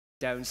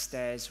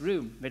downstairs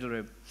room, middle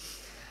room.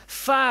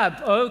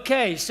 Fab.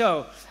 Okay,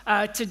 so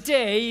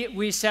today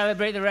we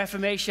celebrate the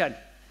Reformation,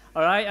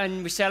 all right?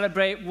 And we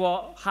celebrate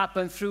what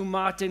happened through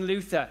Martin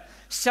Luther.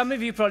 Some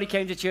of you probably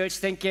came to church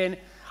thinking,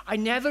 I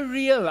never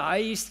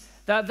realized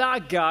that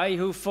that guy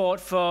who fought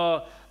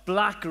for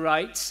black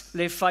rights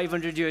lived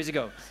 500 years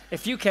ago.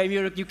 If you came,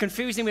 you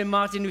confused him with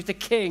Martin Luther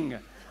King,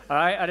 all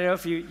right? I don't know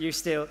if you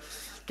still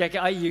get it.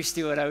 I used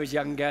to when I was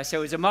younger. So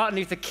it was a Martin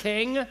Luther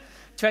King,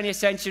 20th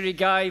century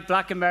guy,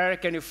 black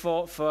American who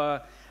fought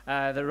for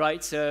the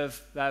rights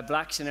of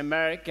blacks in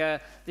America.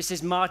 This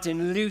is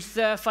Martin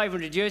Luther,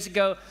 500 years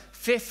ago.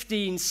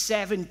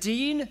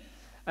 1517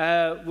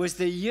 was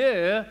the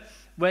year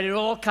when it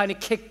all kind of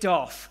kicked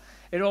off.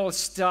 It all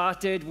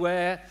started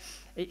where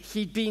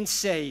he'd been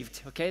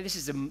saved, okay? This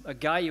is a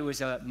guy who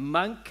was a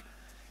monk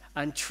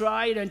and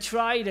tried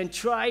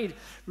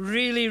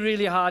really,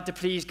 really hard to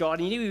please God.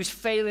 He knew he was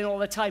failing all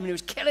the time and it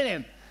was killing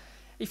him.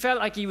 He felt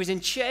like he was in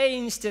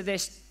chains to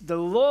the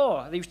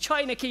law that he was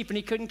trying to keep and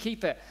he couldn't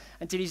keep it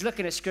until he's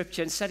looking at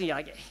scripture and suddenly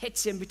it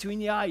hits him between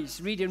the eyes,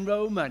 reading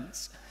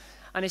Romans.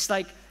 And it's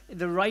like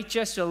the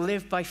righteous will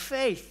live by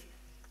faith.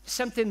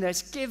 Something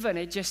that's given,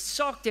 it just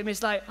shocked him.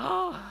 It's like,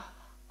 oh,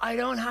 I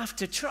don't have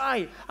to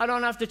try. I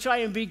don't have to try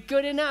and be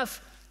good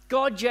enough.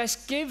 God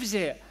just gives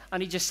it.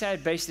 And he just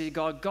said basically to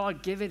God,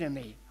 God, give it to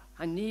me.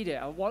 I need it.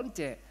 I want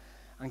it.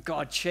 And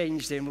God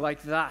changed him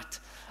like that.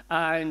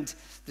 And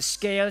the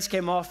scales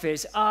came off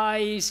his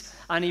eyes,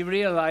 and he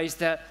realized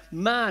that,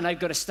 man,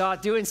 I've got to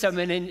start doing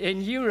something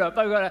in Europe.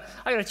 I've got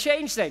to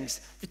change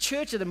things. The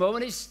church at the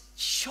moment is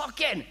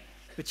shocking,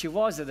 which it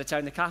was at the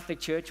time. The Catholic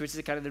Church, which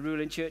is kind of the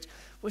ruling church,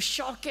 was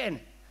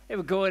shocking. They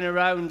were going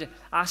around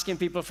asking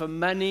people for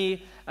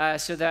money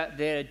so that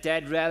their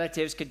dead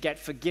relatives could get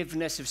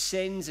forgiveness of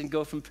sins and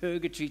go from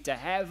purgatory to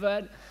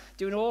heaven.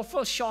 Doing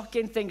awful,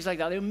 shocking things like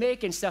that. They were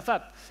making stuff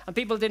up. And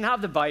people didn't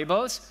have the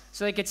Bibles,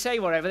 so they could say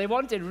whatever they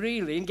wanted,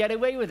 really, and get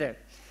away with it.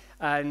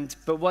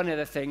 But one of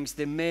the things,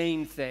 the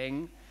main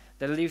thing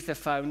that Luther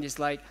found is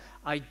like,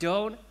 I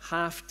don't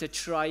have to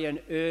try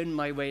and earn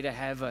my way to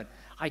heaven.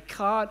 I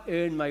can't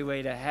earn my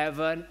way to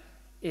heaven.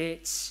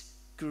 It's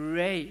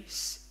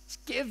grace. It's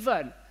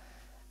given.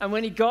 And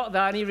when he got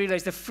that and he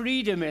realized the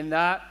freedom in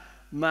that,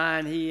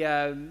 man,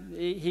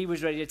 he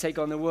was ready to take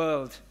on the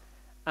world.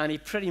 And he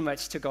pretty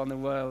much took on the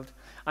world.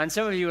 And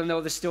some of you will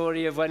know the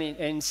story of when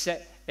in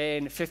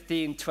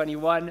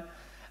 1521,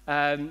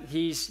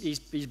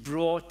 he's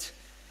brought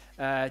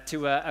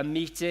to a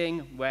meeting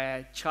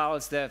where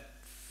Charles V,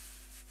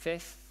 I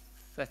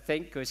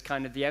think, was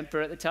kind of the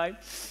emperor at the time.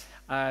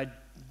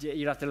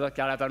 You'll have to look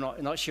that up,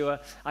 I'm not sure.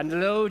 And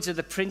loads of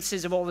the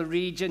princes of all the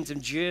regions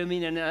and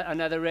Germany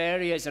and other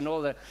areas and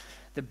all the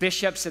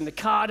bishops and the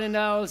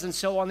cardinals and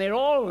so on, they're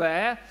all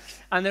there.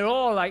 And they're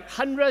all like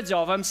hundreds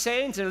of them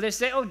saying to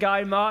this little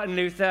guy, Martin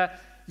Luther,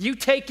 you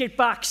take it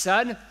back,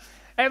 son.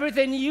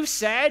 Everything you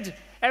said,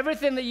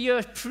 everything that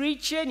you're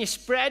preaching, you're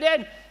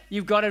spreading,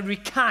 you've got to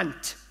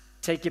recant.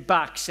 Take it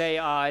back. Say,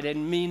 I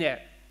didn't mean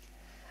it.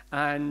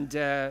 And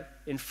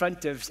in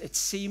front of, it's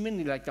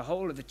seemingly like the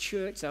whole of the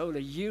church, the whole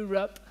of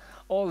Europe,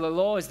 all the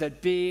laws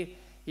that be,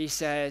 he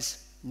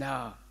says,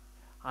 no,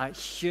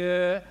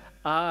 here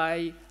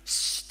I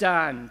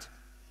stand.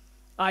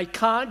 I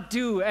can't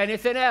do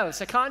anything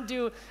else. I can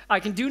do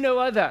no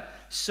other.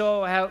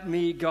 So help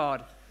me,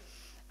 God.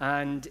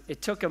 And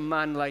it took a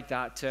man like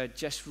that to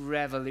just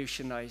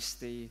revolutionize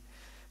the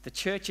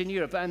church in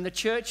Europe. And the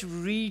church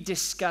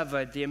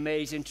rediscovered the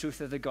amazing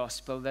truth of the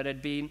gospel that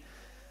had been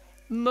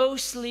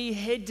mostly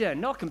hidden.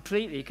 Not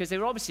completely, because they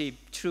were obviously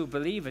true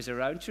believers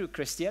around, true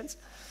Christians.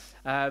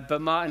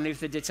 But Martin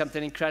Luther did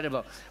something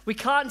incredible. We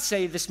can't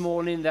say this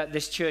morning that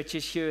this church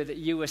is here, that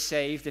you were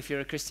saved if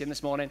you're a Christian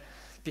this morning,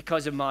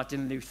 because of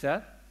Martin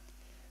Luther.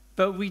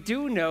 But we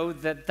do know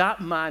that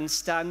that man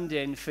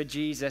standing for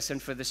Jesus and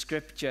for the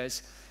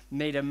scriptures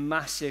made a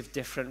massive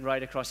difference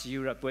right across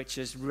Europe, which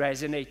has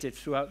resonated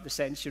throughout the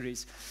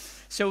centuries.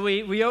 So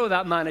we owe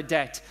that man a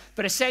debt.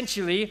 But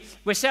essentially,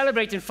 we're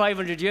celebrating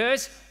 500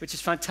 years, which is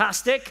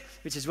fantastic,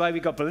 which is why we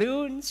got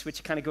balloons, which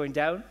are kind of going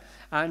down.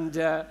 And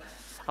I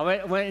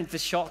went into the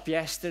shop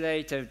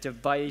yesterday to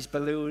buy these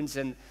balloons,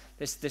 and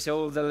this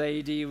older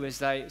lady was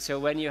like, so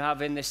when you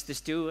having this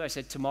do? I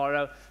said,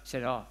 tomorrow. She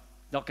said, oh,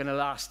 not going to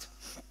last.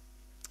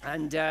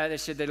 And they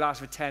said they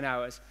last for 10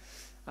 hours.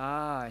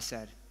 I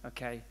said,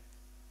 okay.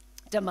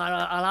 Doesn't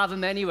matter, I'll have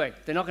them anyway.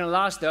 They're not going to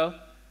last, though.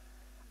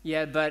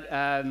 Yeah, but,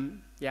 I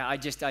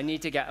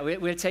need to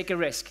we'll take a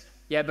risk.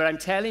 Yeah, but I'm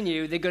telling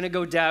you, they're going to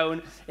go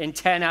down in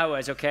 10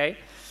 hours, okay?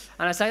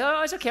 And I was like,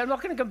 oh, it's okay, I'm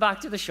not going to come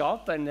back to the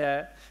shop. And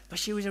but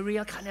she was a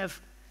real kind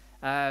of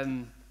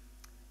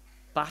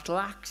battle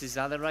axe, is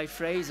that the right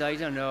phrase? I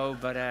don't know,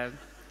 but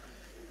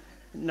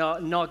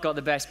not got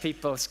the best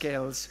people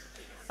skills.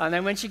 And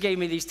then when she gave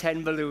me these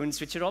 10 balloons,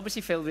 which are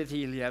obviously filled with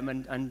helium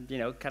and you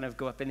know, kind of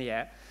go up in the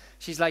air,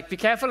 she's like, be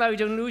careful now you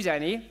don't lose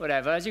any,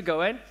 whatever, as you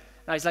go in. And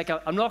I was like,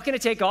 I'm not going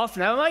to take off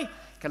now, am I?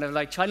 Kind of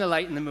like trying to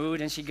lighten the mood,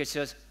 and she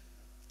goes,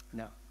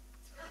 no.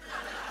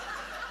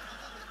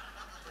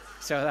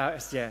 So that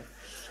was, yeah.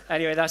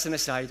 Anyway, that's an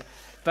aside.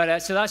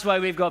 But so that's why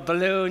we've got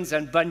balloons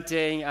and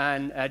bunting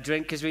and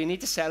drink, because we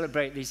need to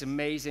celebrate these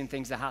amazing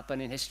things that happen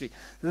in history.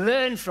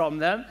 Learn from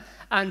them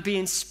and be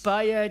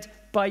inspired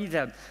by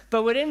them.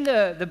 But we're in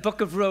the book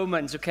of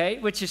Romans, okay,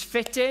 which is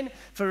fitting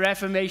for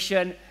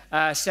Reformation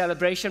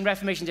celebration.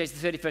 Reformation Day is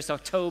the 31st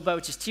October,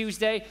 which is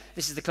Tuesday.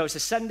 This is the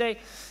closest Sunday.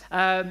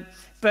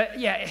 But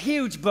yeah, a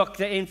huge book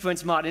that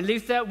influenced Martin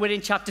Luther. We're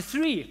in chapter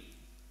 3.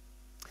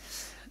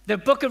 The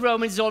book of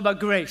Romans is all about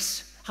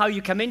grace. How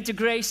you come into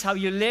grace, how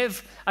you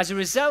live as a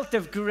result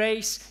of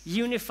grace,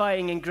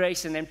 unifying in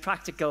grace, and then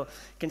practical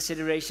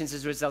considerations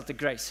as a result of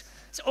grace.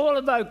 It's all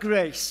about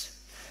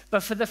grace.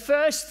 But for the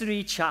first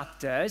 3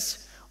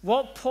 chapters,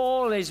 what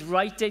Paul is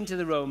writing to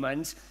the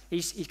Romans,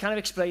 he's kind of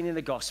explaining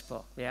the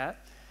gospel, yeah?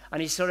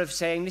 And he's sort of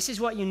saying, this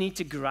is what you need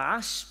to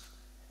grasp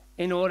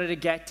in order to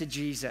get to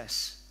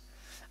Jesus.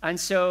 And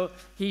so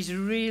he's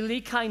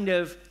really kind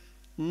of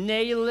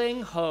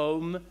nailing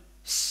home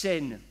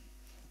sin.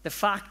 The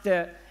fact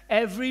that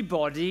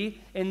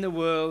everybody in the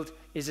world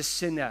is a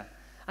sinner.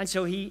 And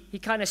so he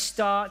kind of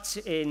starts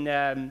in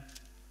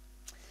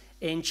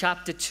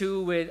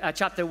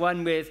chapter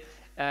 1 with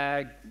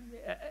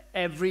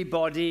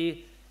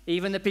everybody,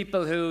 even the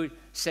people who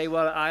say,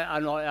 well, I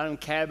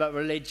don't care about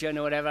religion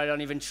or whatever, I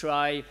don't even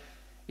try.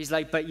 He's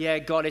like, but yeah,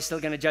 God is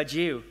still going to judge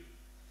you.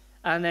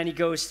 And then he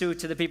goes through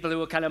to the people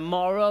who are kind of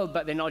moral,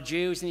 but they're not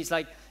Jews. And he's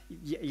like,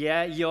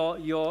 yeah,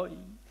 you're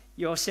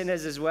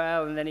sinners as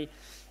well. And then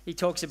he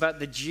talks about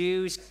the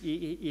Jews.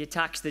 He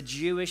attacks the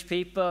Jewish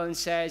people and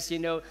says, you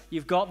know,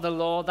 you've got the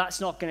law.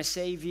 That's not going to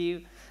save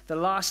you. The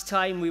last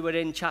time we were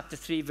in chapter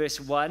 3, verse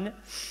 1,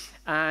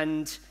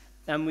 and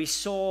we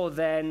saw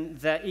then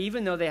that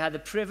even though they had the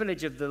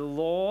privilege of the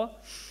law,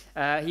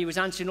 he was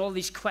answering all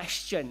these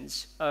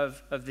questions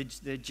of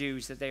the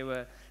Jews that they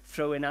were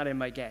throwing at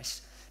him, I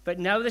guess. But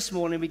now this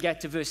morning we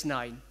get to verse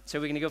 9. So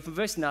we're going to go from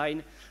verse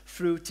 9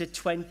 through to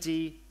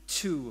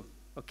 22,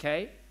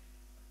 okay?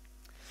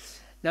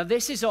 Now,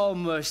 this is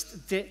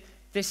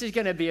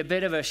going to be a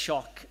bit of a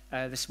shock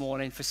this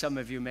morning for some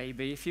of you,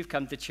 maybe. If you've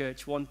come to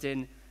church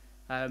wanting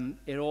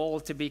it all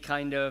to be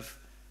kind of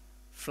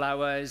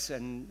flowers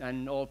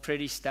and all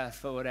pretty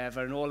stuff or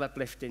whatever, and all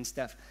uplifting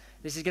stuff,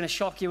 this is going to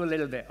shock you a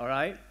little bit, all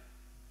right?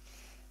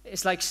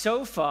 It's like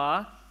so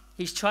far,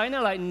 he's trying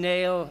to like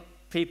nail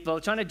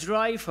people, trying to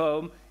drive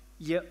home,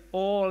 you're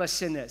all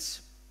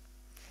sinners.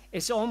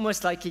 It's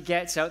almost like he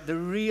gets out the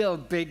real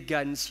big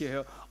guns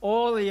here,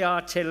 all the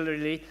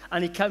artillery,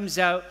 and he comes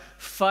out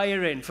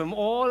firing from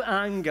all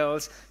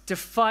angles to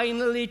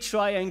finally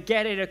try and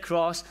get it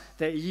across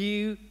that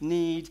you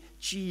need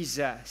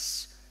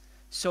Jesus.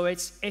 So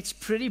it's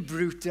pretty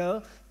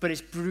brutal, but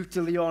it's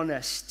brutally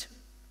honest.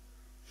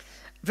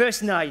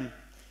 Verse 9,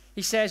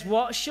 he says,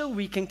 what shall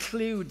we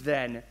conclude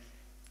then?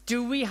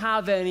 Do we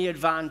have any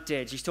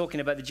advantage? He's talking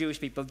about the Jewish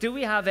people. Do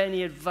we have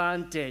any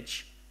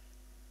advantage?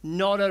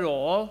 Not at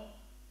all.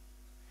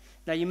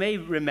 Now, you may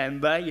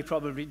remember, you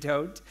probably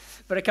don't,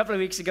 but a couple of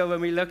weeks ago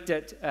when we looked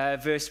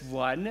at verse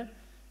 1,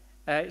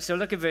 so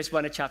look at verse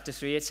 1 of chapter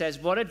 3, it says,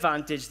 what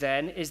advantage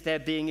then is there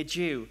being a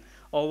Jew?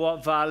 Or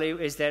what value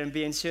is there in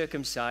being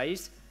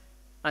circumcised?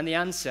 And the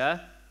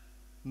answer,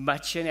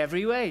 much in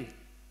every way,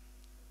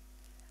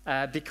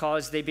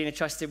 because they've been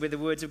entrusted with the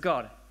words of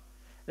God.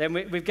 Then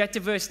we get to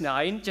verse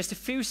 9, just a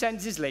few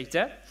sentences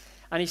later,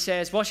 and he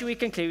says, what should we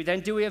conclude then?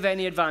 Do we have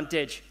any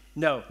advantage?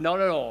 No, not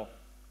at all.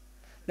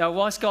 Now,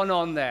 what's gone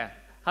on there?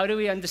 How do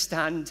we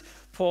understand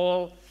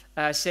Paul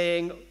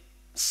saying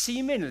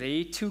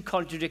seemingly 2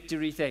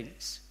 contradictory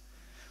things?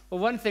 Well,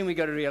 one thing we've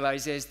got to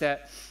realize is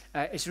that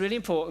it's really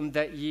important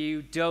that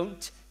you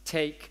don't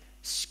take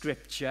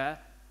Scripture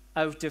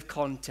out of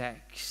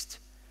context.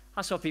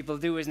 That's what people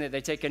do, isn't it?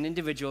 They take an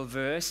individual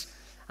verse,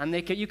 and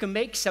you can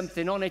make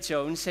something on its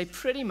own, say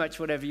pretty much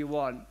whatever you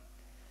want.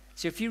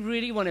 So if you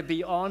really want to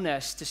be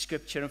honest to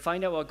Scripture and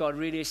find out what God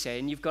really is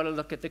saying, you've got to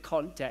look at the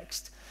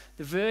context.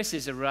 The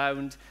verses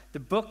around, the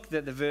book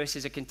that the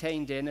verses are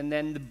contained in, and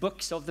then the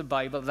books of the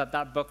Bible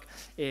that book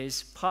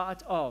is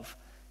part of.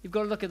 You've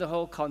got to look at the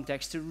whole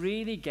context to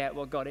really get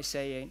what God is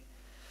saying.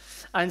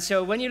 And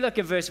so when you look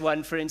at verse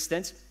 1, for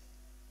instance,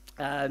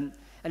 and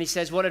he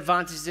says, what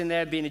advantage is in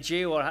there being a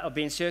Jew or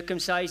being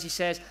circumcised? He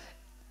says,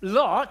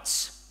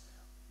 lots,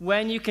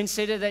 when you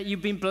consider that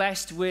you've been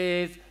blessed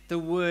with the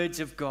words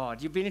of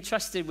God. You've been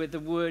entrusted with the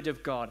word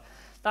of God.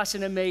 That's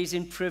an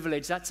amazing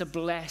privilege. That's a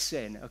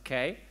blessing,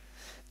 okay?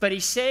 But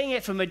he's saying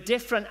it from a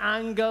different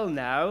angle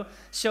now.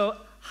 So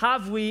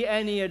have we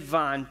any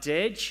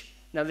advantage?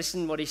 Now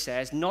listen what he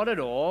says. Not at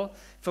all,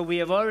 for we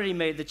have already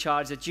made the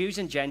charge that Jews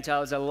and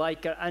Gentiles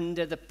alike are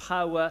under the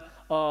power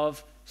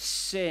of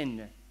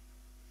sin.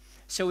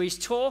 So he's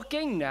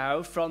talking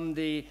now from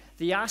the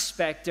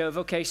aspect of,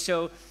 okay,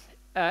 so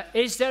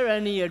is there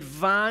any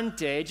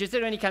advantage, is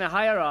there any kind of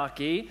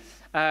hierarchy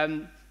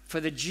for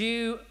the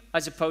Jew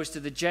as opposed to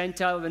the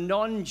Gentile, the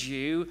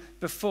non-Jew,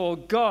 before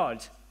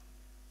God?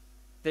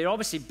 They're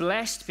obviously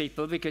blessed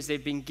people because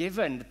they've been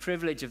given the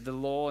privilege of the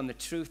law and the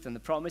truth and the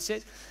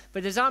promises.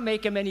 But does that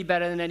make them any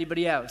better than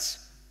anybody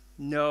else?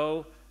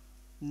 No,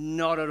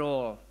 not at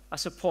all.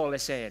 That's what Paul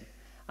is saying.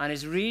 And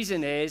his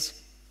reason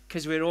is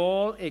because we're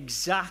all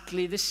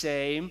exactly the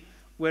same.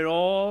 We're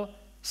all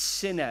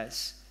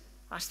sinners.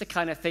 That's the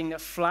kind of thing that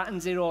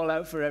flattens it all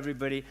out for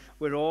everybody.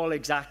 We're all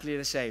exactly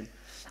the same.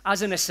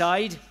 As an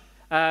aside,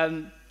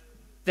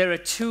 there are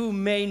two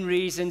main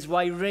reasons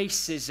why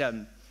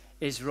racism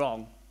is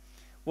wrong.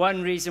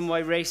 One reason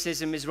why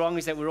racism is wrong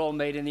is that we're all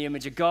made in the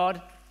image of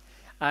God.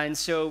 And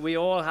so we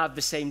all have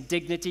the same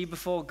dignity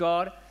before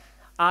God.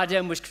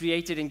 Adam was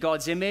created in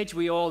God's image.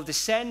 We all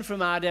descend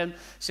from Adam.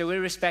 So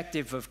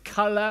irrespective of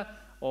color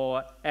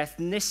or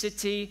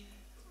ethnicity,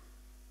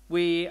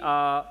 we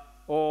are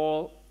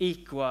all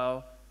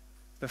equal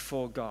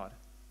before God.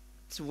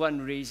 It's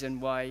one reason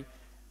why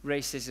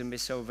racism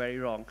is so very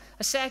wrong.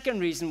 A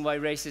second reason why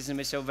racism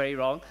is so very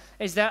wrong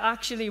is that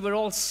actually we're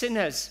all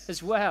sinners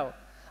as well.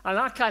 And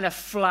that kind of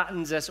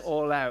flattens us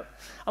all out.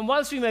 And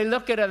whilst we may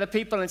look at other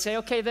people and say,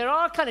 okay, there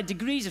are kind of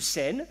degrees of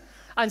sin,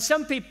 and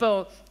some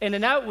people in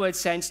an outward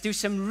sense do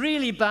some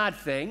really bad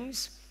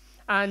things,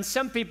 and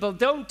some people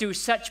don't do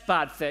such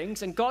bad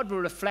things, and God will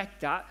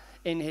reflect that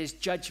in his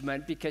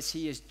judgment because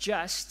he is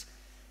just.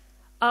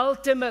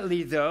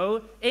 Ultimately,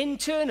 though,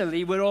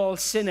 internally, we're all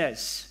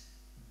sinners.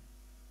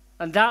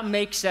 And that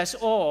makes us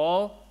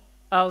all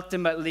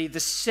ultimately the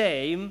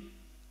same.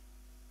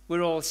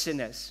 We're all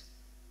sinners.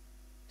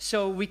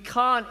 So we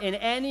can't in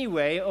any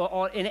way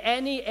or in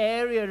any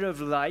area of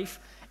life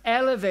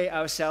elevate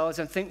ourselves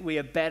and think we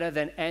are better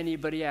than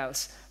anybody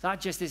else. That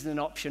just isn't an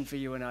option for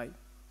you and I.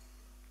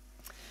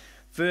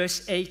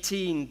 Verse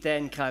 18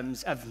 then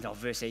comes,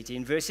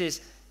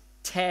 verses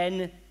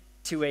 10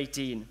 to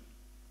 18.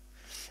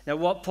 Now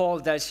what Paul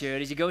does here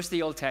is he goes to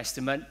the Old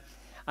Testament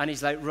and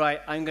he's like, right,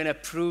 I'm going to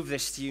prove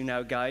this to you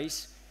now,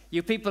 guys.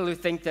 You people who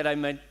think that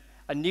I'm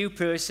a new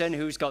person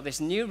who's got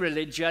this new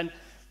religion,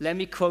 let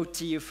me quote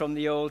to you from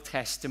the Old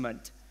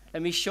Testament.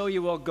 Let me show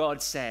you what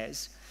God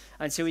says.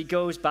 And so he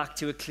goes back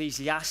to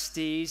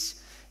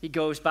Ecclesiastes. He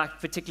goes back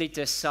particularly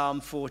to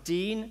Psalm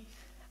 14,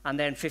 and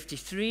then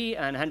 53,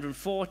 and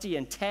 140,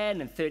 and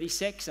 10, and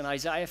 36, and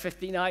Isaiah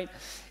 59.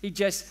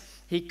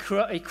 He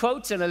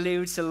quotes and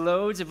alludes to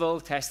loads of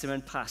Old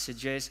Testament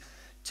passages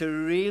to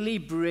really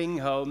bring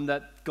home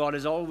that God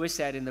has always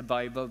said in the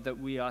Bible that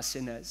we are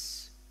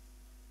sinners.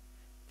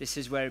 This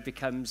is where it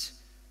becomes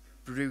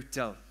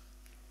brutal.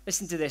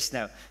 Listen to this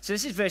now. So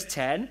this is verse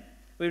 10.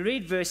 We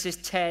read verses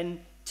 10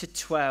 to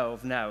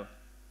 12 now.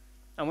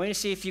 And we're going to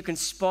see if you can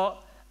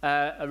spot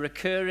a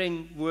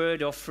recurring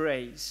word or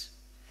phrase.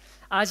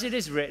 As it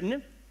is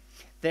written,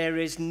 there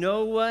is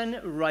no one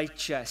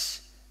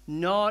righteous,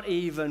 not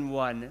even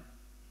one.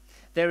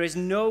 There is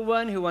no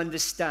one who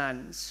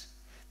understands.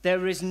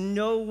 There is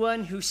no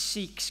one who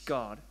seeks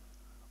God.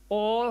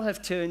 All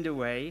have turned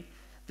away.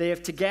 They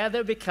have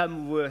together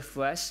become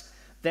worthless.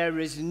 There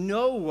is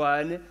no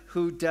one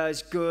who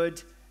does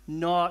good,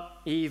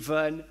 not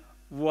even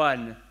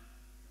one.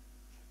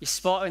 You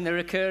spotting the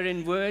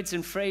recurring words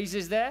and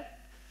phrases there?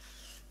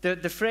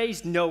 The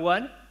phrase no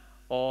one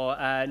or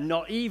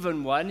not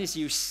even one is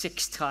used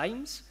 6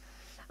 times.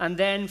 And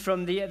then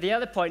from the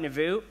other point of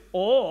view,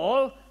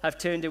 all have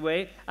turned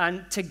away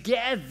and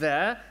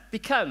together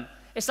become.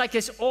 It's like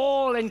this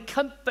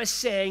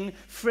all-encompassing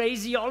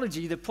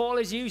phraseology that Paul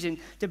is using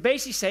to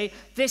basically say,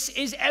 this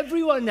is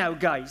everyone now,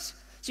 guys.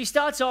 So he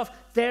starts off,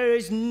 there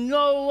is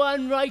no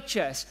one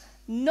righteous,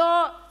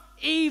 not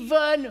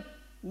even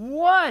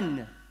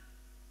one.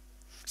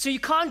 So you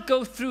can't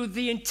go through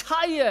the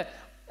entire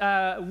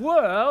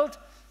world,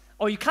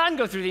 or you can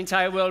go through the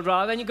entire world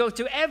rather, and you go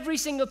to every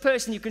single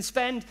person. You can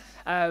spend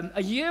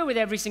a year with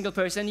every single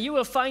person, and you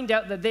will find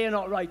out that they are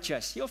not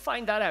righteous. You'll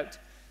find that out.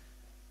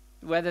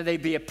 Whether they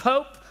be a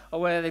pope,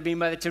 or whether they be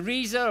Mother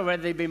Teresa, or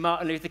whether they be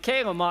Martin Luther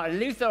King, or Martin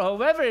Luther, or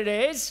whoever it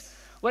is,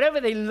 whatever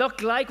they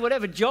look like,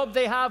 whatever job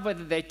they have,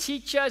 whether they're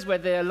teachers,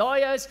 whether they're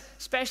lawyers,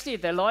 especially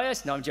if they're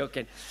lawyers. No, I'm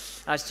joking.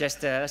 That's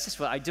just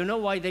what, I don't know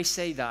why they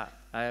say that.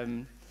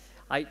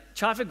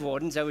 Traffic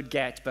wardens I would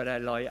get, but I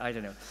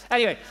don't know.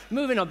 Anyway,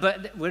 moving on,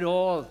 but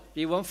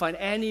you won't find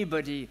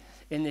anybody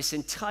in this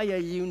entire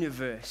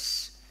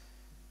universe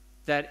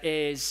that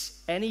is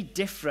any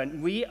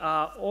different. We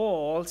are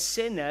all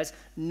sinners.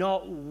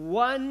 Not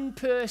one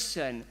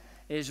person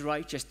is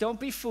righteous. Don't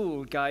be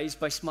fooled, guys,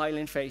 by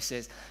smiling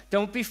faces.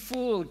 Don't be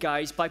fooled,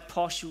 guys, by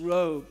posh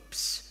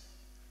robes.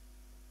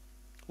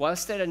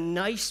 Whilst there are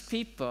nice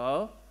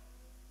people,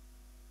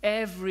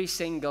 every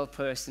single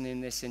person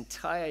in this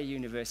entire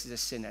universe is a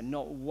sinner.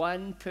 Not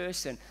one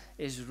person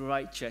is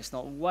righteous.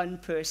 Not one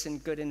person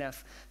good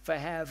enough for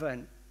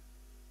heaven.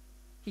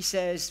 He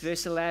says,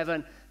 verse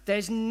 11,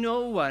 there's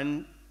no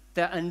one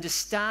that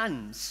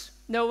understands.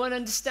 No one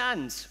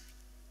understands.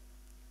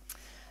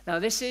 Now,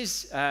 this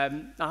is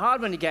a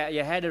hard one to get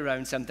your head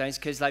around sometimes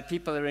because, like,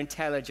 people are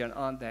intelligent,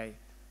 aren't they? You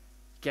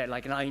get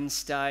like an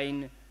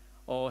Einstein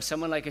or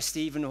someone like a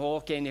Stephen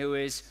Hawking who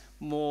is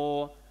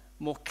more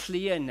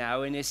clear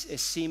now in his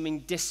seeming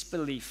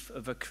disbelief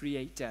of a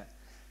creator.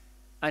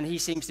 And he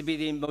seems to be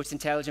the most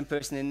intelligent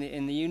person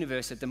in the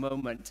universe at the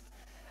moment.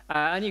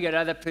 And you get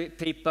other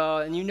people,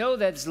 and you know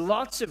there's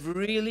lots of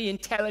really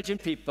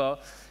intelligent people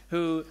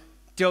who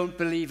don't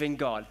believe in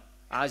God,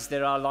 as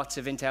there are lots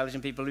of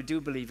intelligent people who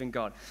do believe in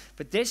God.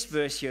 But this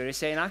verse here is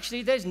saying,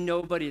 actually, there's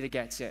nobody that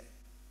gets it.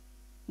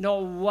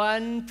 Not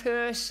one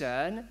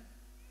person,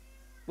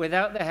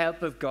 without the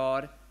help of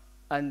God,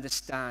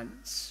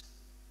 understands.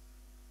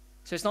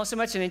 So it's not so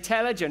much an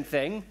intelligent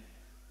thing.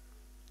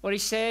 What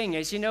he's saying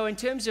is, in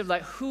terms of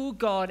like who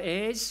God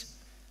is,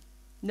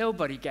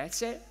 nobody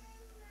gets it.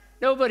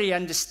 Nobody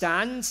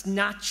understands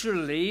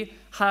naturally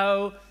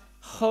how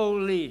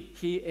holy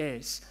he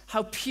is,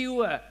 how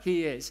pure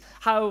he is,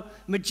 how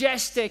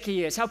majestic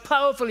he is, how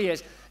powerful he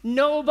is.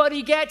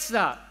 Nobody gets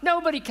that.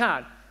 Nobody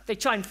can. They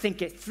try and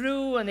think it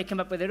through, and they come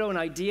up with their own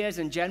ideas,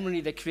 and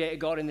generally they create a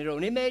God in their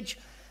own image,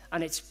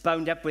 and it's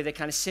bound up with the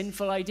kind of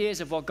sinful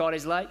ideas of what God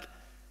is like.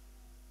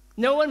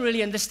 No one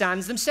really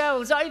understands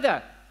themselves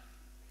either.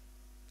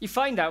 You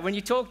find out when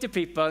you talk to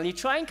people, and you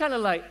try and kind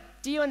of like,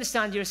 do you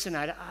understand you're a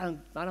sinner?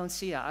 I don't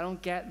see that. I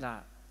don't get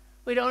that.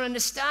 We don't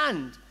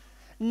understand.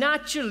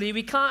 Naturally,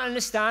 we can't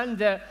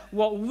understand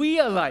what we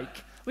are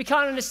like. We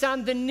can't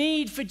understand the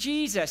need for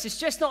Jesus. It's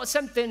just not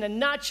something that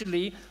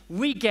naturally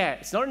we get.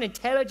 It's not an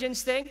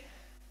intelligence thing.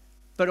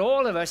 But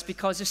all of us,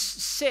 because of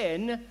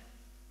sin,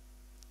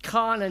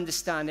 can't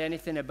understand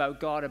anything about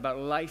God, about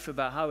life,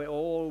 about how it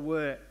all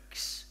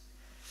works.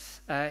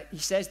 He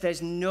says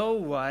there's no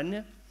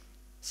one,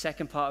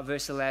 second part of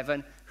verse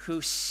 11,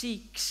 who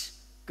seeks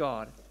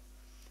God.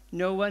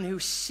 No one who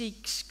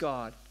seeks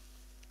God.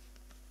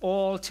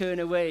 All turn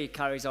away,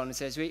 carries on and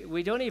says.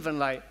 We don't even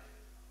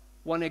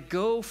want to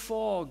go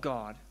for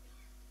God.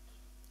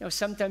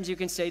 Sometimes you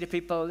can say to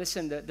people,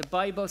 listen, the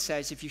Bible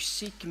says, if you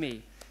seek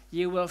me,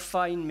 you will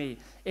find me.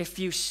 If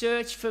you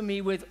search for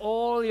me with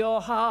all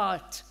your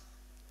heart.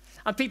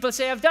 And people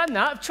say, I've done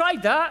that, I've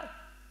tried that.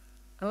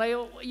 And what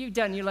have you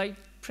done? You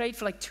prayed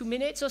for 2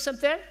 minutes or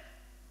something?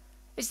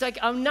 It's like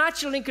our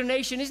natural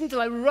inclination isn't to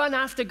run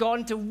after God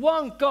and to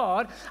want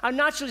God. Our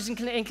natural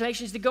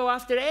inclination is to go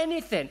after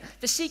anything,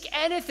 to seek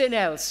anything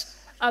else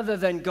other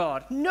than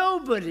God.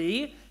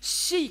 Nobody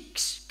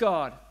seeks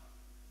God,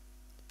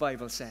 the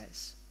Bible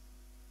says.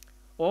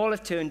 All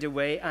have turned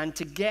away, and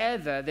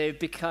together they've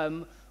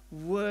become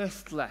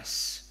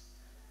worthless.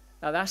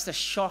 Now that's the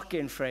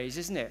shocking phrase,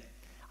 isn't it?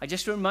 I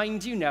just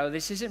remind you now,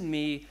 this isn't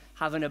me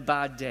having a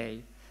bad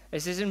day.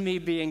 This isn't me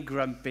being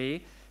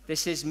grumpy.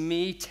 This is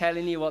me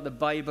telling you what the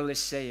Bible is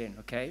saying,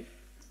 okay?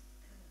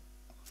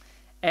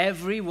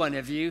 Every one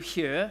of you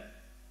here,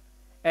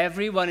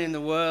 everyone in the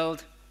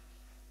world,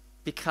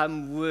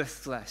 become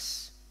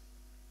worthless.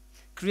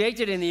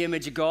 Created in the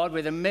image of God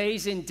with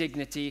amazing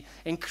dignity,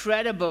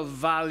 incredible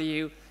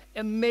value,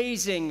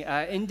 amazing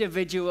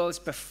individuals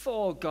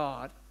before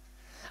God.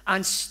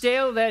 And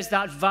still there's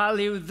that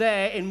value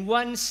there in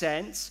one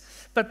sense,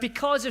 but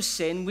because of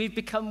sin, we've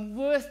become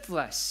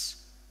worthless.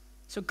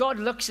 So God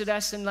looks at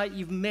us and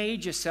you've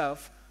made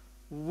yourself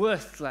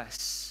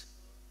worthless.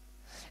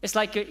 It's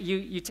like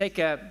you take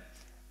a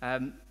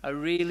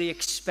really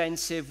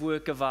expensive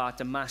work of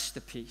art, a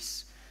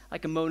masterpiece,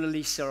 like a Mona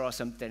Lisa or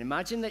something.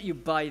 Imagine that you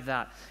buy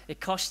that. It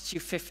costs you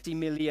 £50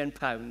 million,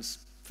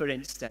 for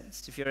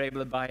instance, if you're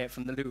able to buy it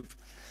from the Louvre.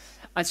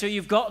 And so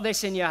you've got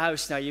this in your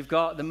house now. You've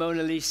got the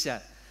Mona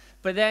Lisa.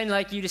 But then,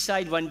 you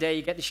decide one day,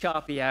 you get the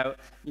Sharpie out,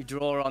 you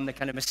draw on the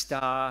kind of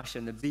moustache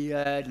and the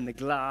beard and the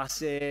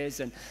glasses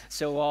and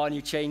so on.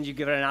 You change, you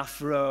give it an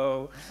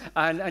afro.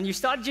 And you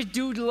start to just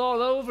doodle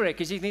all over it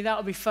because you think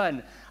that'll be fun.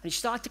 And you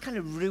start to kind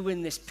of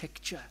ruin this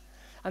picture.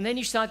 And then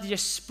you start to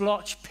just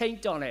splotch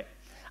paint on it.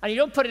 And you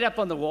don't put it up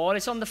on the wall,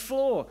 it's on the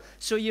floor.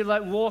 So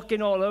you're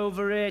walking all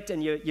over it,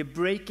 and you're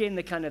breaking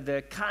the kind of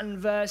the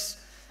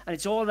canvas. And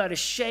it's all out of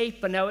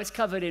shape, and now it's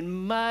covered in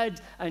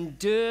mud and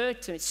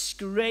dirt, and it's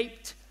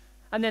scraped.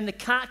 And then the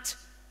cat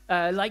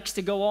likes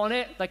to go on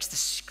it, likes to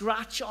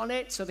scratch on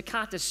it. So the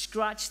cat has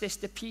scratched this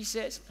to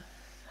pieces.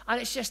 And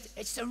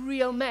it's a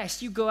real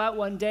mess. You go out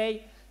one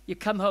day, you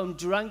come home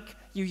drunk,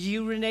 you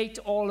urinate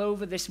all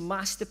over this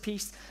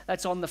masterpiece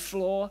that's on the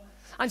floor.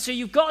 And so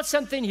you've got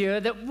something here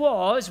that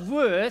was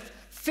worth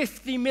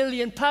 £50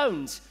 million.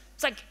 It's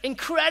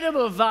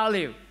incredible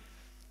value.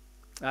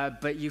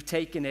 But you've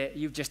taken it,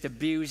 you've just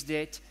abused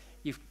it,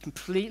 you've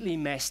completely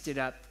messed it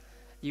up.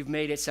 You've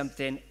made it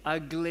something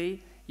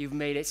ugly. You've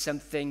made it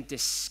something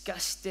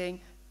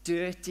disgusting,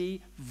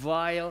 dirty,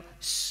 vile,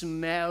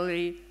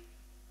 smelly,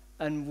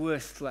 and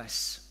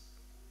worthless.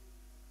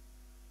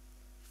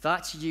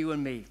 That's you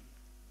and me.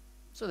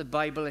 That's what the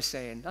Bible is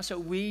saying. That's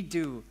what we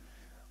do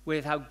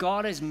with how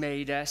God has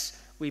made us.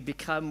 We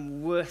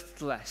become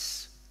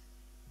worthless.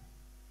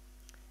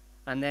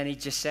 And then he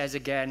just says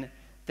again,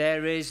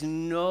 there is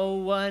no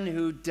one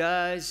who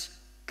does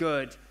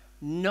good,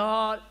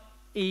 not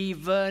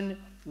even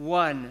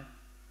one.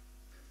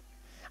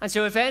 And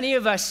so if any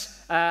of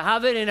us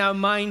have it in our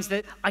minds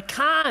that I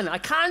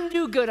can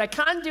do good, I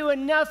can do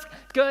enough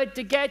good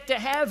to get to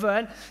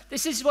heaven,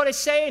 this is what it's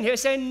saying here,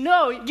 saying,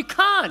 no, you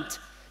can't.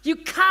 You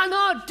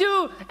cannot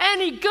do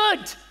any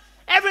good.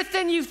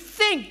 Everything you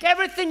think,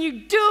 everything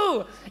you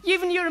do,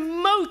 even your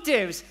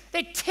motives,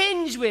 they're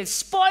tinged with,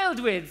 spoiled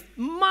with,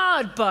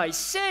 marred by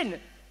sin.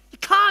 You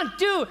can't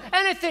do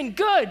anything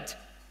good.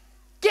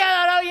 Get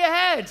that out of your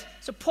head.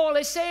 So Paul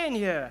is saying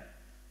here.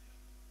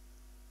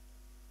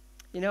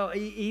 You know,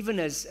 even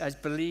as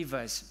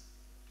believers,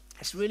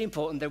 it's really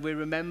important that we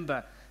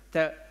remember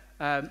that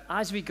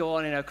as we go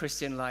on in our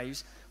Christian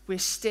lives, we're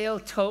still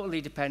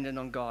totally dependent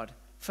on God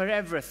for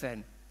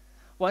everything.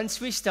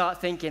 Once we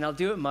start thinking, I'll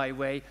do it my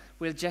way,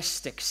 we'll just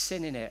stick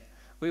sin in it.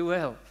 We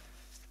will.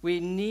 We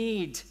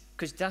need,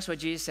 because that's what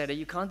Jesus said,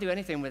 you can't do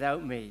anything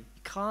without me.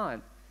 You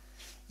can't.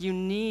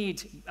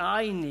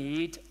 I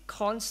need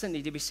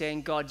constantly to be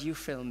saying, God, you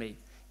fill me.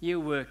 You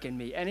work in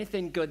me.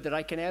 Anything good that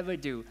I can ever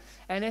do.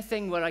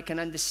 Anything where I can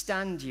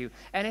understand you.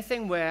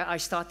 Anything where I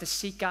start to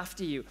seek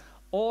after you.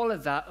 All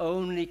of that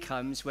only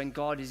comes when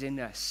God is in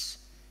us.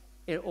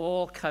 It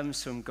all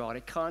comes from God.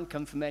 It can't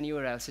come from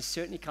anywhere else. It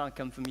certainly can't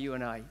come from you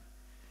and I.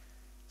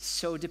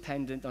 So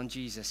dependent on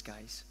Jesus,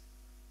 guys.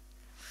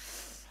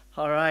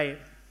 All right.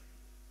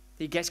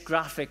 He gets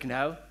graphic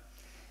now.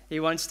 He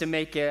wants to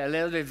make it a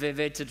little bit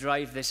vivid to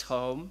drive this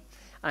home.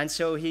 And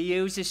so he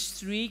uses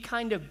 3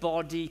 kind of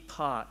body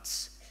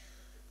parts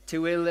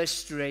to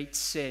illustrate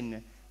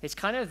sin. It's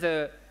kind of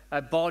the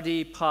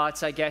body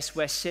parts, I guess,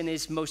 where sin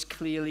is most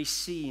clearly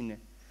seen.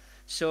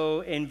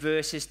 So in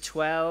verses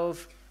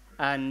 12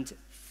 and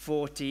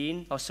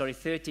 13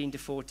 to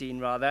 14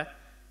 rather,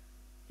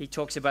 he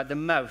talks about the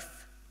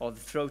mouth or the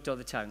throat or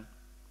the tongue.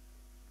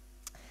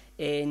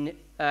 In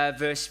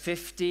verse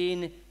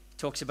 15, he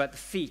talks about the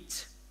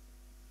feet.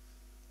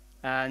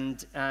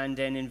 And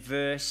then in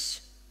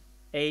verse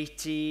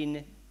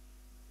 18,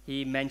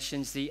 he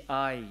mentions the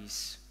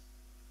eyes.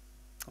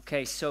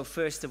 Okay, so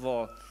first of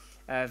all,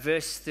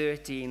 verse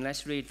 13,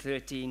 let's read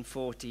 13,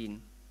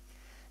 14.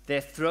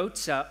 Their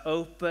throats are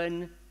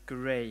open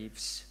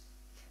graves.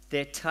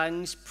 Their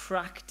tongues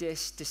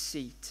practice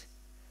deceit.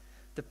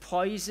 The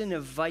poison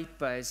of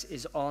vipers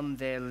is on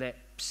their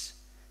lips.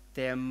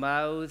 Their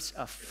mouths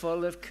are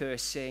full of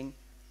cursing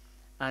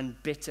and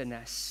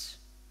bitterness.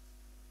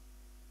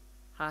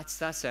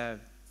 That's an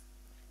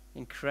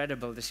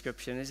incredible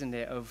description, isn't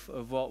it,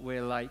 of what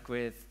we're like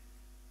with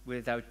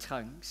our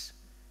tongues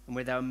and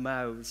with our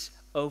mouths.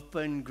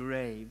 Open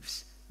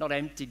graves, not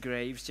empty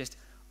graves, just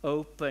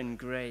open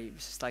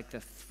graves. It's like the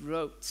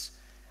throats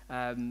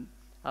are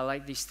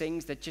like these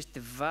things that just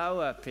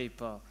devour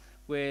people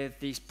with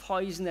these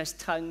poisonous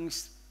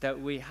tongues that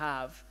we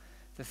have,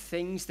 the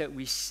things that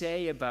we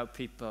say about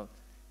people.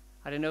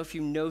 I don't know if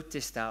you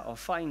noticed that or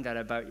find that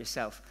about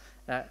yourself.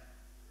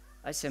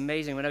 It's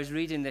amazing. When I was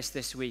reading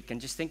this week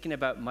and just thinking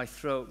about my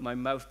throat, my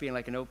mouth being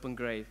like an open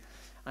grave,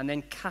 and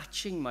then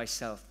catching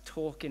myself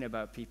talking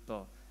about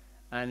people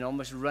and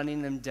almost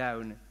running them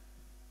down,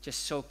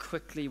 just so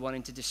quickly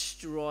wanting to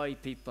destroy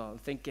people,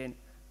 thinking,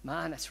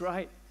 man, that's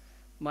right.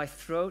 My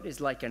throat is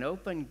like an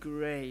open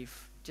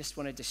grave. Just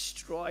want to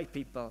destroy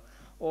people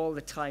all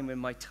the time with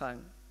my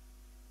tongue.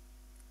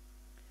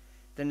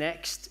 The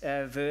next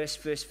verse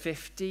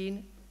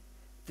 15,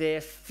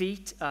 their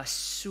feet are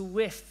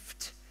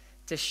swift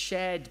to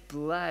shed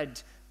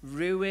blood.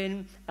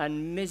 Ruin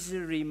and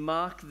misery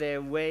mark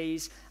their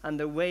ways, and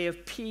the way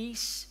of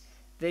peace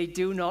they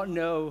do not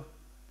know.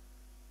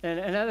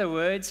 In other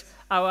words,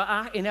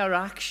 in our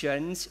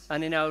actions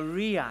and in our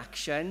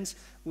reactions,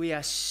 we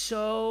are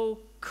so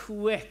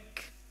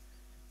quick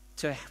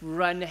to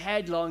run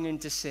headlong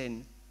into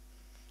sin.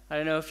 I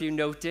don't know if you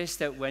noticed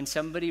that when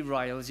somebody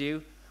riles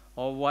you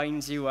or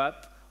winds you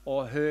up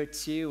or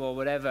hurts you or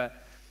whatever,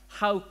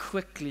 how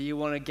quickly you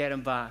want to get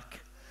them back.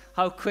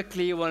 How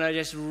quickly you want to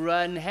just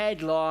run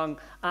headlong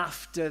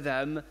after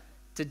them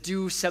to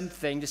do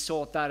something to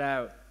sort that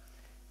out.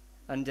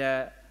 And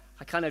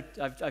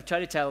I've tried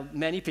to tell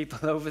many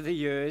people over the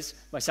years,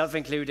 myself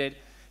included,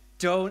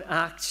 don't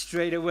act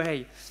straight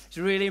away. It's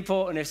really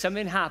important. If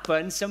something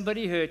happens,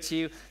 somebody hurts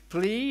you,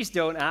 please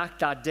don't act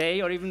that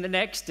day or even the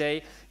next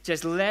day.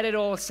 Just let it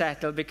all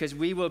settle, because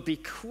we will be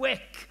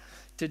quick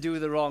to do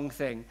the wrong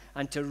thing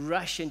and to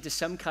rush into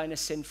some kind of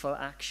sinful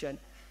action.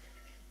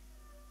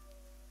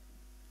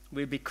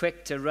 We'll be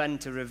quick to run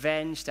to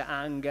revenge, to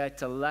anger,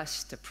 to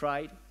lust, to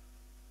pride.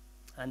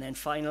 And then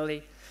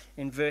finally,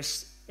 in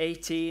verse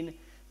 18,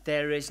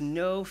 there is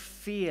no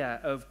fear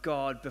of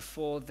God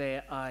before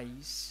their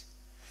eyes.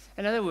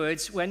 In other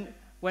words, when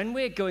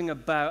we're going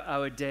about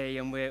our day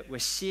and we're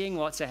seeing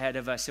what's ahead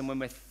of us, and when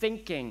we're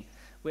thinking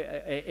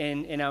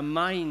in our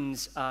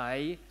mind's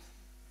eye,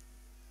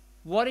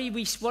 what do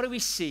we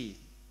see?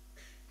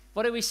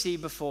 What do we see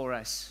before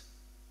us?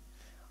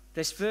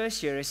 This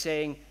verse here is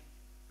saying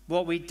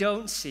what we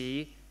don't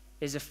see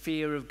is a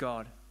fear of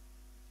God.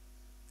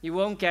 You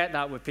won't get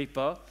that with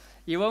people.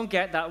 You won't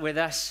get that with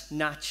us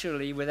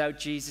naturally without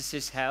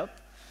Jesus' help.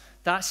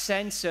 That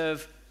sense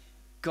of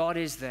God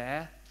is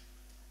there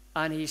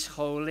and he's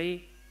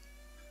holy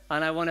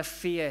and I want to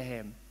fear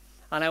him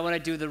and I want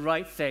to do the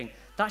right thing.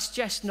 That's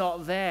just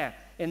not there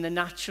in the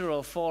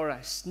natural for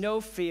us.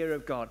 No fear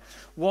of God.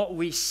 What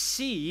we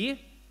see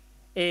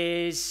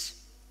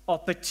is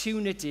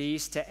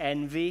opportunities to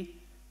envy,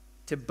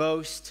 to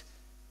boast,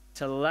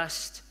 to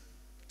lust,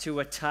 to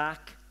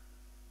attack,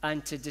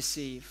 and to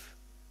deceive.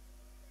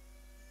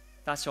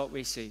 That's what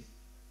we see.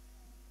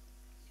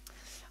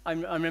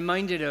 I'm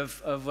reminded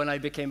of when I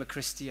became a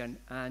Christian,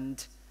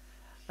 and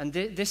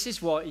this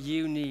is what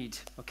you need,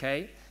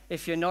 okay?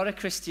 If you're not a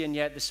Christian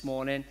yet this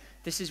morning,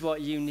 this is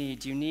what you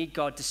need. You need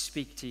God to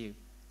speak to you.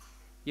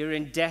 You're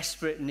in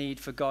desperate need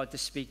for God to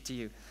speak to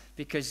you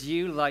because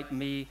you, like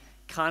me,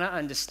 cannot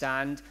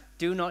understand,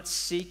 do not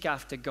seek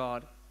after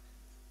God.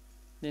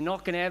 You're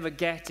not going to ever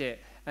get it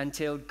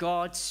until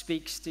God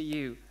speaks to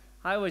you.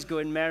 I was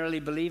going merrily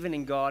believing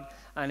in God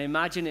and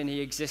imagining he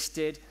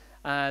existed,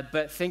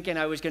 but thinking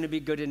I was going to be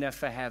good enough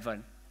for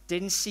heaven.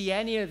 Didn't see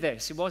any of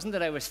this. It wasn't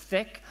that I was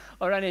thick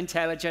or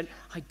unintelligent.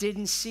 I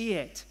didn't see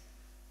it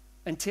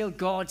until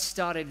God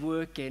started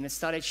working and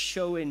started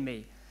showing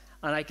me.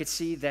 And I could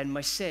see then my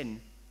sin.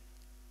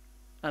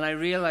 And I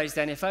realized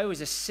then if I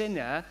was a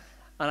sinner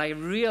and I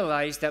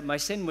realized that my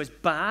sin was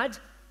bad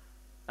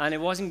and it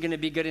wasn't going to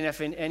be good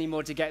enough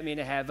anymore to get me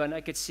into heaven,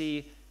 I could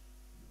see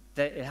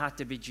that it had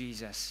to be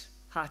Jesus.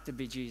 Had to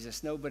be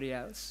Jesus, nobody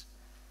else.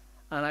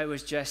 And I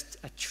was just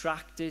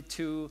attracted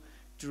to,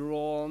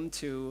 drawn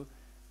to,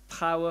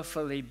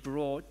 powerfully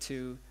brought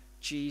to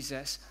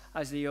Jesus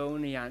as the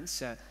only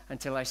answer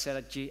until I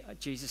said,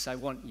 Jesus, I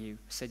want you.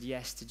 I said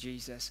yes to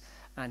Jesus,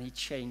 and he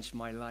changed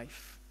my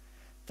life.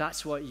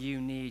 That's what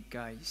you need,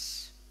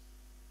 guys.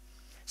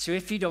 So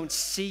if you don't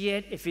see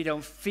it, if you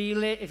don't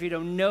feel it, if you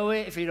don't know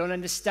it, if you don't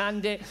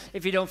understand it,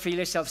 if you don't feel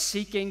yourself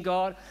seeking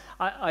God,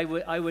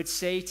 I would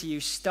say to you,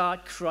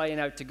 start crying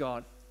out to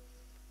God.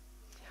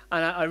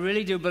 And I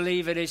really do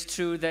believe it is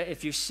true that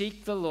if you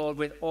seek the Lord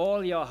with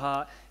all your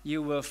heart,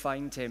 you will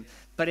find him.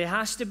 But it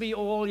has to be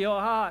all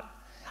your heart.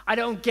 I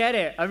don't get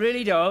it. I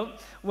really don't.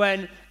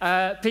 When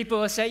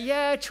people will say,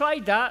 yeah, I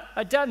tried that.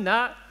 I've done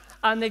that.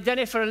 And they've done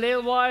it for a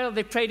little while.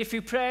 They prayed a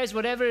few prayers,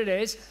 whatever it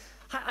is.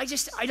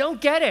 I don't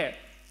get it.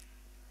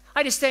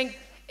 I just think,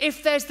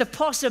 if there's the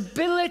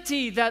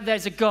possibility that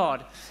there's a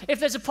God, if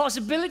there's a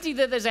possibility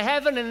that there's a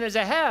heaven and there's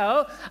a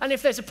hell, and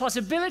if there's a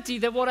possibility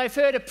that what I've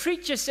heard a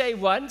preacher say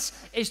once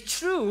is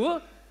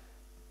true,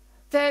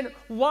 then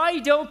why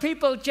don't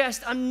people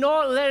just, I'm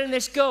not letting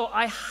this go.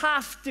 I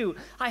have to.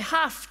 I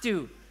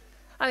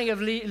think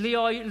of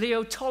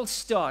Leo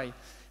Tolstoy,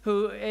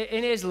 who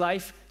in his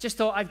life just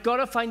thought, I've got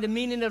to find the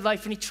meaning of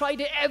life. And he tried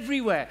it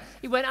everywhere.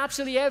 He went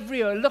absolutely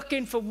everywhere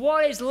looking for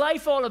what is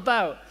life all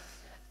about.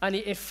 And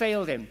it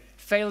failed him.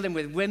 Failed him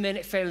with women,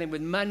 it failed him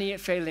with money,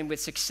 it failed him with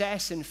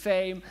success and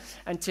fame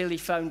until he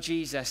found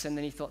Jesus. And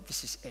then he thought,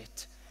 this is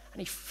it. And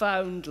he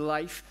found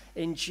life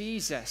in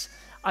Jesus.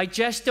 I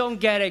just don't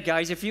get it,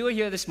 guys. If you were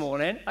here this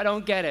morning, I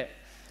don't get it.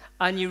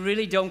 And you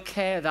really don't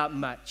care that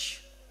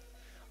much.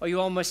 Or you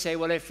almost say,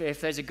 well,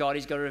 if there's a God,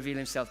 he's got to reveal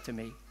himself to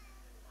me.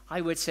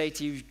 I would say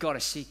to you, you've got to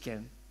seek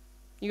him.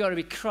 You've got to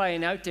be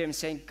crying out to him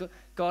saying,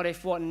 God,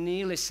 if what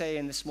Neil is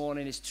saying this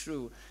morning is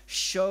true,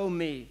 show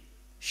me.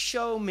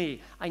 Show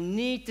me. I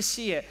need to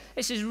see it.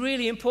 This is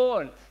really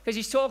important because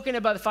he's talking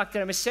about the fact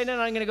that I'm a sinner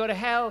and I'm going to go to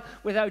hell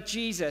without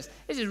Jesus.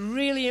 This is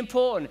really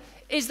important.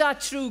 Is that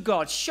true,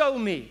 God? Show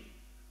me.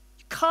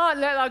 You can't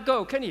let that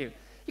go, can you?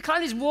 You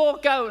can't just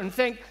walk out and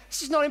think,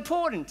 this is not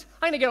important.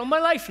 I'm going to get on my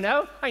life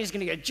now. I'm just going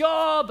to get a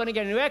job. I'm going to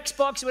get a new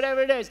Xbox,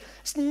 whatever it is.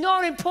 It's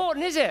not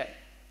important, is it?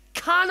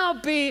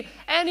 Cannot be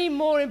any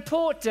more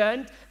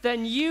important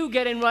than you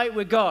getting right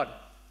with God.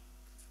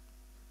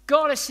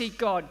 Gotta seek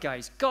God,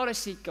 guys. Gotta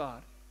seek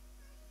God.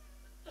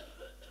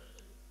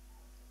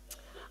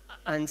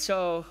 And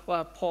so,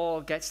 well,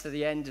 Paul gets to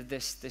the end of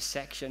this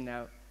section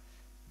now.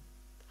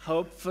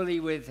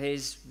 Hopefully with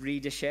his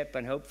readership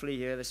and hopefully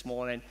here this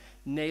morning,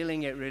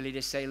 nailing it really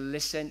to say,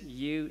 listen,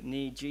 you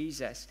need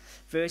Jesus.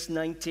 Verse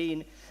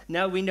 19,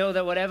 now we know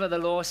that whatever the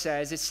law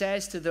says, it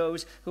says to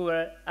those who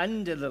are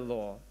under the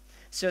law,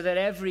 so that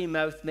every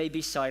mouth may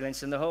be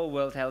silenced and the whole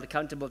world held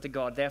accountable to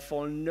God.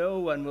 Therefore, no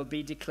one will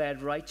be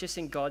declared righteous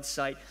in God's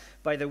sight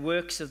by the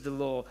works of the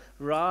law.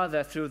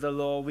 Rather, through the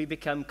law, we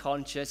become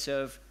conscious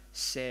of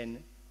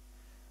sin.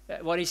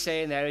 What he's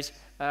saying there is,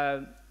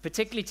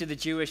 particularly to the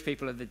Jewish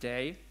people of the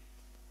day,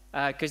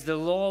 because the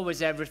law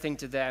was everything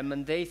to them,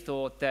 and they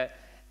thought that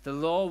the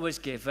law was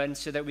given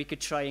so that we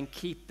could try and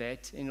keep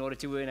it in order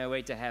to earn our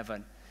way to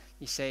heaven.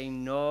 He's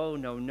saying, no.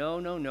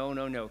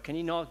 Can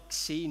you not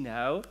see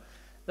now?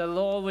 The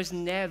law was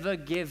never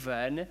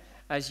given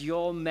as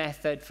your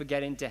method for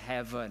getting to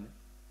heaven.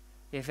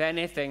 If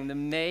anything, the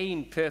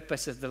main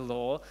purpose of the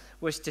law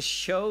was to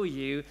show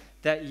you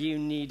that you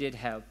needed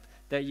help,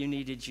 that you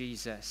needed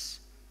Jesus.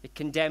 It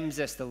condemns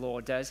us, the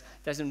law does,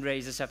 doesn't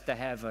raise us up to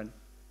heaven.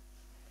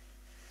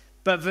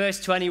 But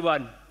verse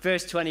 21.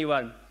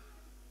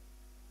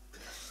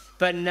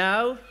 But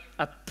now,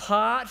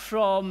 apart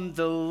from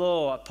the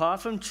law,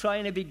 apart from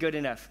trying to be good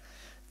enough,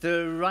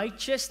 the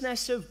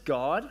righteousness of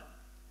God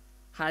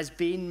has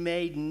been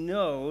made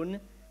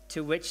known,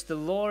 to which the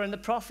law and the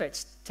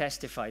prophets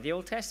testify. The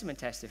Old Testament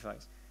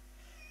testifies.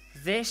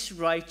 This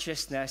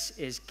righteousness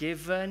is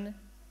given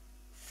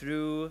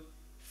through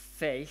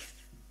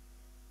faith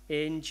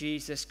in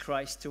Jesus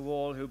Christ to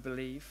all who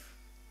believe.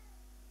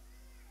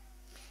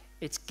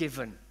 It's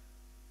given.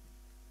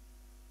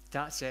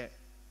 That's it.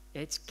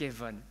 It's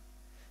given.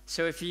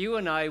 So if you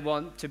and I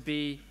want to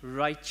be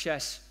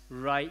righteous,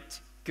 right,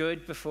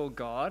 good before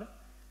God,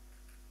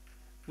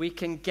 we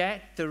can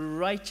get the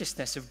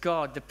righteousness of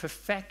God, the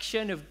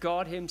perfection of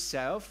God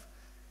himself.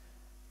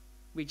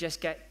 We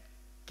just get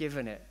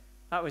given it.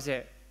 That was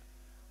it.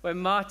 When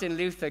Martin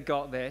Luther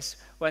got this,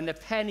 when the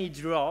penny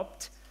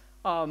dropped,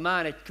 oh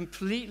man, it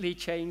completely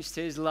changed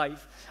his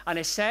life. And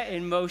it set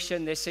in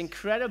motion this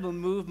incredible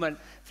movement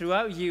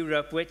throughout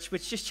Europe, which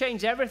just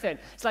changed everything.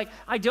 It's like,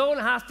 I don't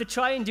have to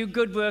try and do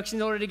good works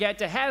in order to get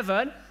to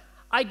heaven.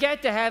 I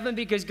get to heaven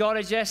because God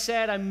has just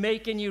said, I'm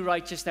making you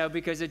righteous now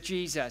because of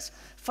Jesus.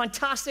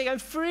 Fantastic, I'm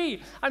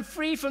free. I'm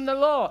free from the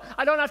law.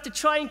 I don't have to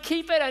try and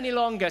keep it any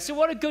longer. So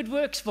what are good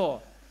works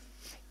for?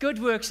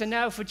 Good works are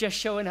now for just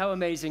showing how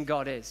amazing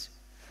God is.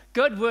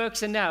 Good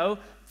works are now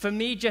for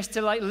me just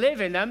to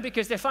live in them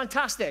because they're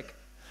fantastic.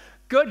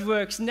 Good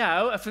works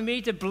now are for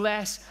me to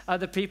bless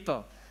other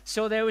people.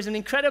 So there was an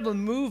incredible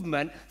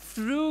movement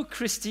through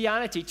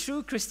Christianity,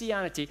 true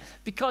Christianity,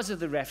 because of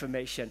the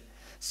Reformation.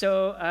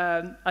 So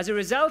as a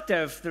result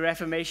of the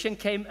Reformation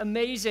came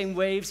amazing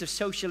waves of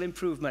social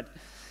improvement.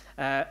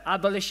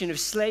 Abolition of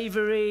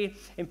slavery,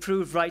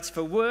 improved rights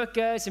for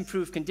workers,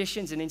 improved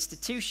conditions in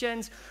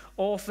institutions,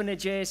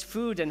 orphanages,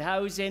 food and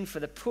housing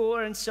for the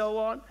poor, and so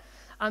on.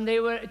 And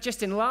they were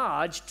just in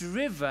large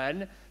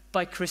driven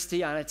by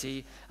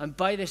Christianity and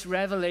by this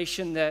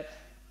revelation that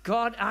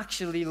God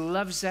actually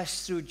loves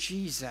us through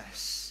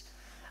Jesus.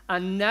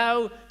 And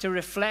now, to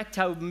reflect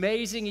how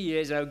amazing he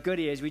is and how good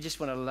he is, we just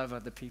want to love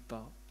other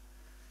people.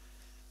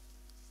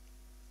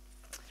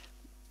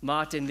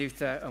 Martin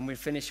Luther, and we'll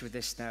finish with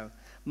this now.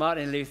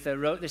 Martin Luther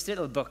wrote this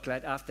little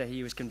booklet after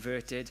he was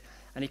converted,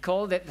 and he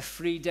called it The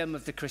Freedom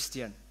of the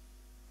Christian.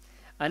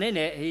 And in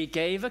it, he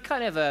gave a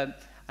kind of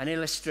an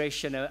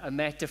illustration, a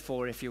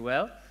metaphor, if you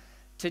will,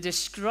 to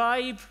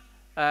describe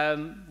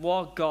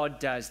what God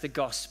does, the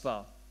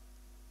gospel.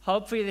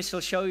 Hopefully this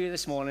will show you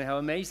this morning how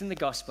amazing the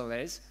gospel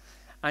is,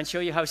 and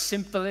show you how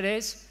simple it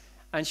is,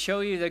 and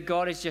show you that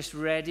God is just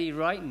ready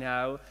right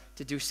now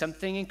to do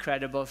something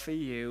incredible for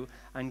you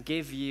and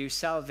give you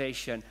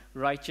salvation,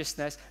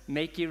 righteousness,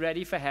 make you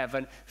ready for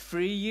heaven,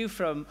 free you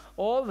from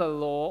all the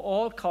law,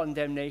 all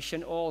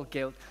condemnation, all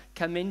guilt,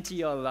 come into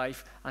your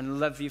life and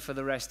love you for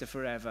the rest of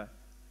forever.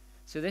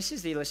 So this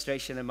is the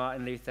illustration that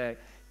Martin Luther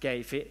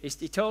gave.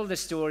 He told the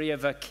story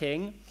of a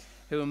king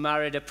who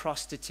married a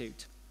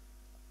prostitute.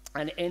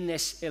 And in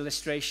this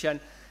illustration,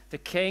 the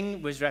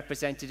king was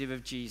representative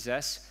of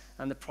Jesus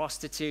and the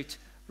prostitute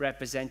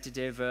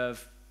representative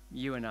of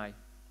you and I.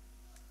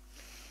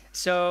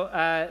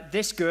 So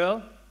this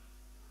girl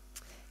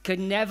could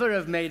never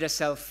have made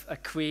herself a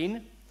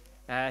queen.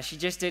 She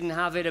just didn't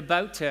have it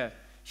about her.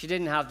 She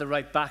didn't have the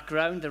right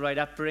background, the right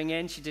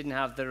upbringing. She didn't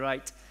have the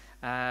right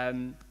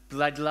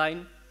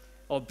bloodline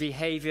or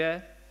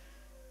behavior.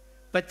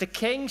 But the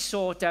king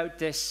sought out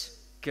this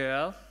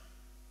girl,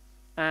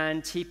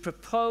 and he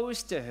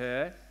proposed to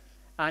her,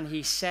 and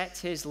he set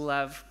his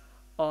love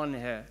on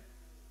her.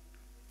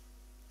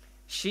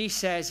 She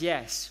says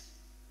yes.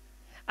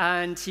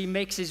 And he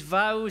makes his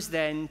vows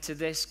then to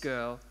this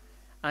girl,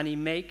 and he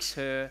makes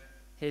her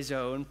his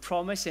own,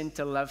 promising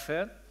to love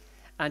her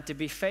and to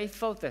be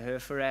faithful to her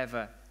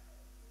forever.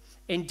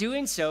 In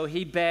doing so,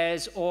 he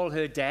bears all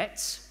her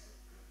debts,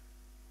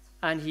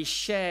 and he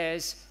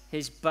shares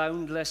his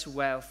boundless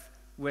wealth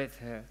with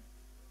her.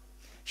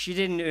 She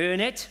didn't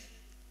earn it.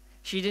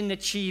 She didn't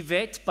achieve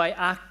it by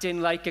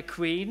acting like a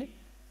queen.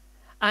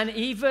 And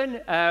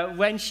even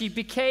when she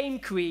became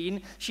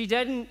queen, she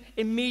didn't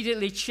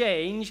immediately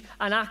change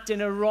and act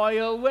in a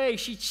royal way.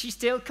 She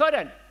still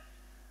couldn't.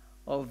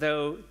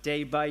 Although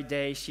day by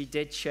day she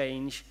did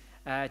change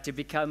to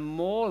become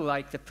more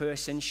like the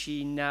person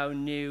she now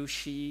knew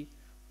she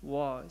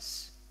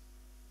was.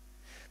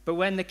 But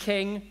when the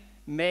king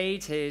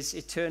made his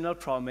eternal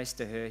promise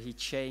to her, he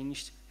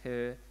changed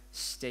her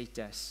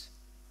status.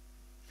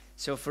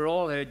 So for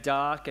all her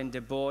dark and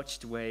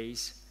debauched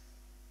ways,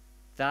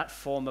 that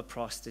former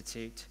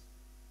prostitute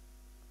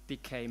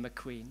became a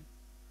queen.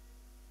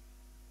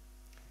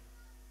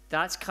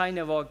 That's kind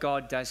of what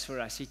God does for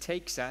us. He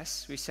takes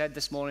us. We said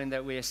this morning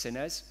that we are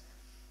sinners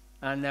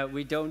and that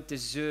we don't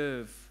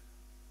deserve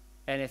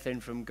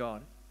anything from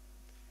God.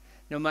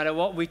 No matter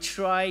what we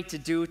try to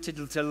do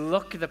to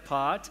look the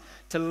part,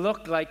 to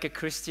look like a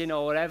Christian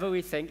or whatever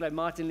we think, like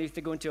Martin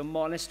Luther going to a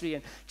monastery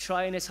and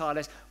trying his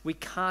hardest, we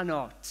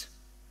cannot.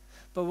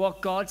 But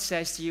what God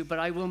says to you, but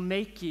I will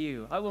make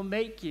you. I will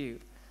make you.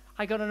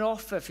 I got an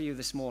offer for you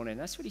this morning.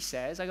 That's what he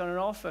says. I got an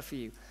offer for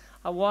you.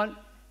 I want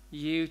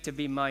you to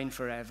be mine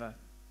forever.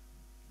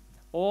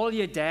 All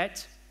your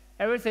debt,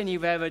 everything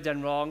you've ever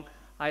done wrong,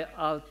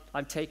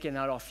 I'm taking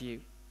that off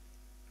you.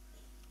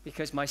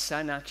 Because my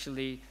son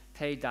actually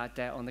paid that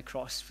debt on the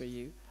cross for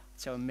you.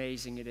 That's how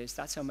amazing it is.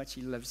 That's how much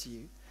he loves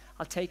you.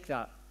 I'll take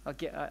that.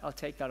 I'll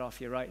take that off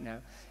you right now.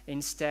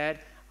 Instead,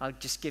 I'll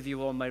just give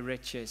you all my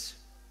riches.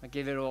 I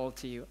give it all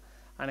to you.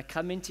 And I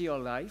come into your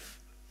life.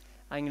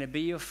 I'm going to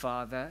be your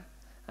father.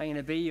 I'm going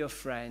to be your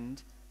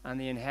friend. And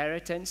the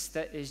inheritance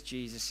that is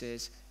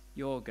Jesus's,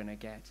 you're going to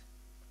get.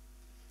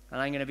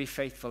 and I'm going to be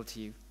faithful to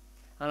you.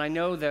 And I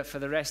know that for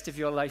the rest of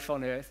your life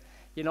on earth,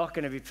 you're not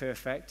going to be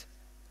perfect.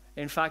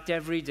 In fact,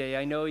 every day,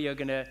 I know you're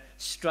going to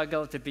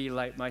struggle to be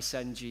like my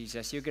son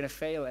Jesus. You're going to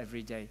fail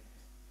every day.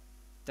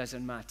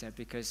 Doesn't matter,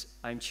 because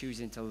I'm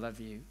choosing to love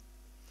you.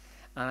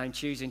 And I'm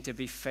choosing to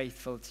be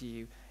faithful to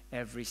you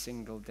every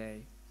single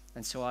day.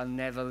 And so I'll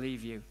never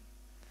leave you.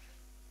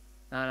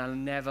 And I'll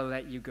never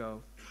let you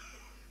go.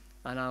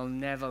 And I'll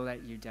never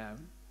let you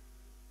down.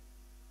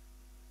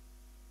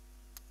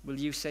 Will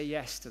you say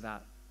yes to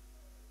that?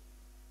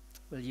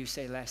 Will you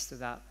say yes to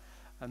that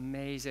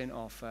amazing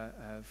offer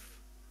of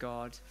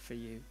God for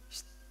you?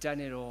 He's done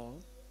it all,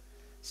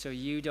 so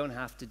you don't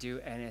have to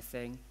do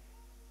anything.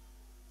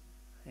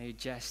 And you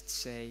just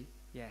say,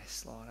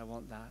 yes, Lord, I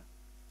want that.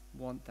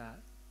 Want that.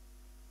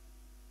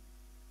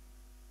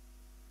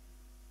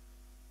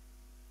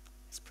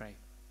 Let's pray.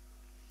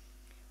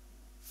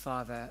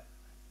 Father,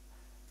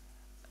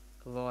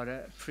 Lord, I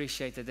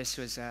appreciate that this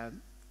was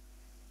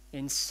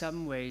in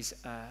some ways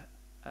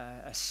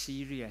a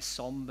serious,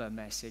 somber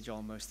message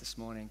almost this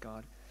morning,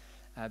 God,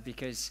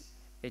 because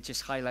it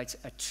just highlights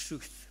a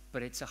truth,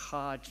 but it's a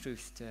hard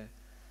truth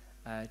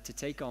to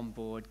take on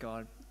board,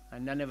 God.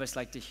 And none of us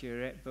like to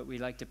hear it, but we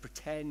like to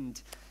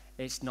pretend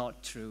it's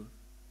not true.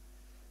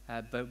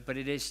 But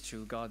it is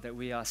true, God, that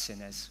we are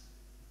sinners.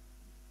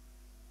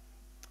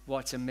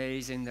 What's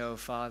amazing, though,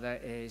 Father,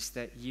 is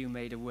that you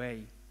made a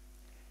way.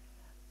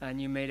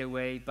 And you made a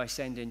way by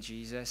sending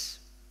Jesus,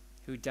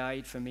 who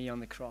died for me on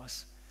the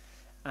cross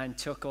and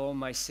took all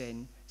my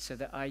sin so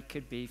that I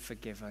could be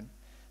forgiven,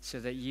 so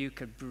that you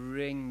could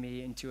bring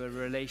me into a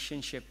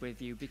relationship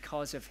with you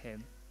because of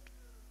him.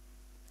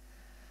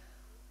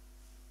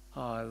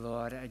 Oh,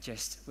 Lord, I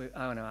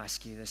want to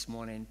ask you this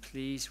morning,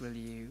 please will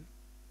you,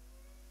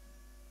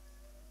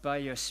 by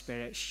your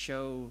Spirit,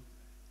 show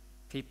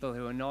people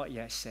who are not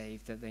yet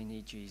saved that they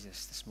need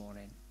Jesus this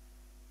morning.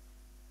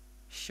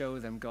 Show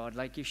them, God,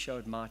 like you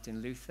showed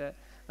Martin Luther,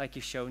 like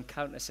you've shown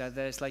countless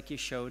others, like you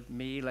showed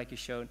me, like you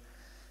showed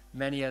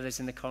many others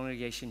in the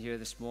congregation here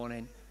this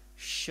morning.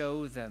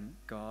 Show them,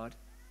 God.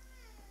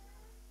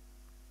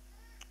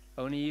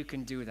 Only you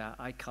can do that.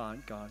 I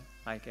can't, God.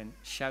 I can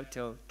shout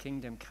till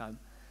kingdom come.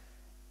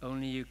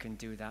 Only you can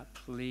do that.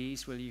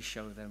 Please will you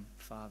show them,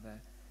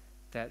 Father,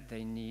 that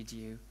they need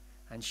you,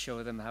 and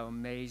show them how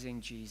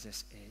amazing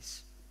Jesus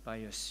is by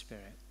your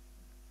Spirit.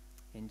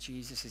 In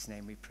Jesus'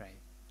 name we pray.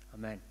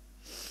 Amen.